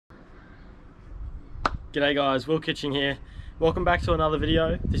G'day guys, Will Kitching here. Welcome back to another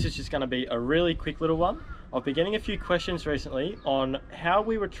video. This is just going to be a really quick little one. I've been getting a few questions recently on how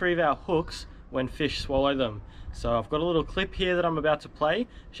we retrieve our hooks when fish swallow them. So I've got a little clip here that I'm about to play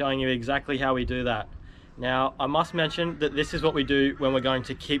showing you exactly how we do that. Now I must mention that this is what we do when we're going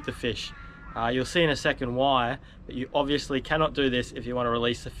to keep the fish. You'll see in a second why, but you obviously cannot do this if you want to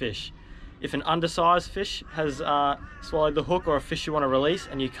release the fish. If an undersized fish has swallowed the hook, or a fish you want to release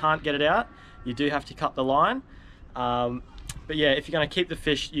and you can't get it out, you do have to cut the line. But yeah, if you're going to keep the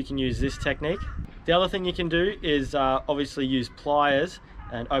fish, you can use this technique. The other thing you can do is obviously use pliers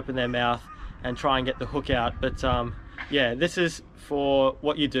and open their mouth and try and get the hook out. But yeah, this is for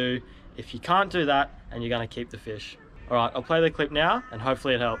what you do if you can't do that and you're going to keep the fish. Alright, I'll play the clip now and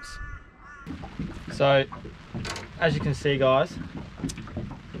hopefully it helps. So, as you can see guys,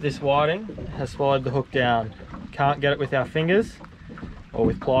 this whiting has swallowed the hook down. Can't get it with our fingers or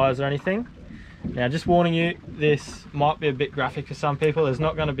with pliers or anything. Now just warning you, this might be a bit graphic for some people. There's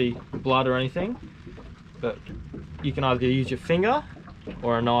not going to be blood or anything, but you can either use your finger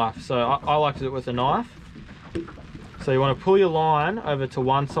or a knife. So I like to do it with a knife. So you want to pull your line over to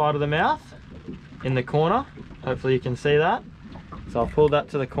one side of the mouth in the corner. Hopefully you can see that. So I'll pull that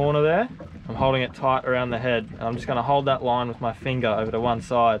to the corner there. I'm holding it tight around the head, and I'm just going to hold that line with my finger over to one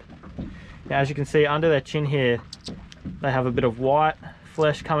side. Now as you can see, under their chin here, they have a bit of white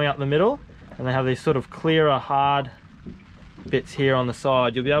flesh coming up the middle, and they have these sort of clearer, hard bits here on the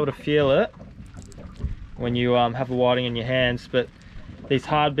side. You'll be able to feel it when you have a whiting in your hands, but these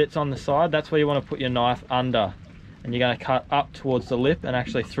hard bits on the side, that's where you want to put your knife under, and you're going to cut up towards the lip and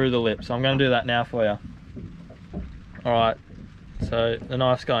actually through the lip. So I'm going to do that now for you. Alright, so the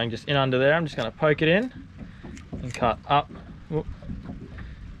knife's going just in under there. I'm just going to poke it in and cut up,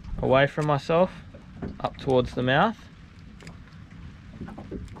 away from myself, up towards the mouth.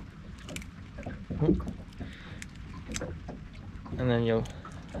 And then you'll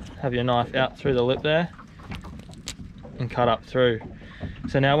have your knife out through the lip there and cut up through.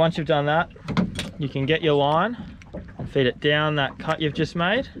 So now once you've done that, you can get your line and feed it down that cut you've just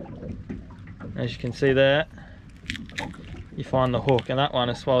made. As you can see there, you find the hook, and that one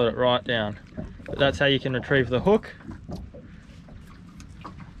has swallowed it right down. But that's how you can retrieve the hook,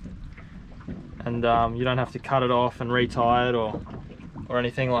 and you don't have to cut it off and retie it or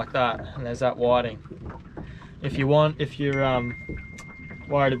anything like that. And there's that whiting. If you're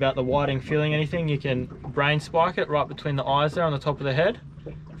worried about the whiting feeling anything, you can brain spike it right between the eyes there on the top of the head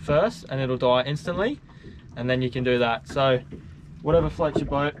first, and it'll die instantly, and then you can do that. So whatever floats your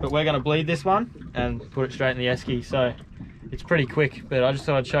boat, but we're going to bleed this one and put it straight in the esky. So it's pretty quick, but I just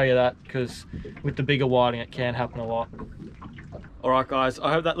thought I'd show you that because with the bigger whiting it can happen a lot. Alright guys,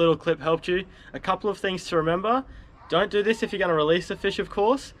 I hope that little clip helped you. A couple of things to remember: don't do this if you're going to release the fish, of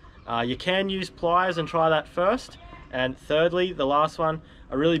course. You can use pliers and try that first. And thirdly, the last one,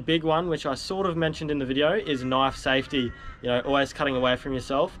 a really big one, which I sort of mentioned in the video, is knife safety. You know, always cutting away from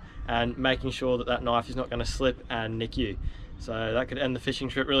yourself and making sure that that knife is not going to slip and nick you. So that could end the fishing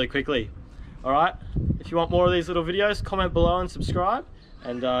trip really quickly. Alright, if you want more of these little videos, comment below and subscribe.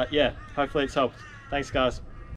 And yeah, hopefully it's helped. Thanks guys.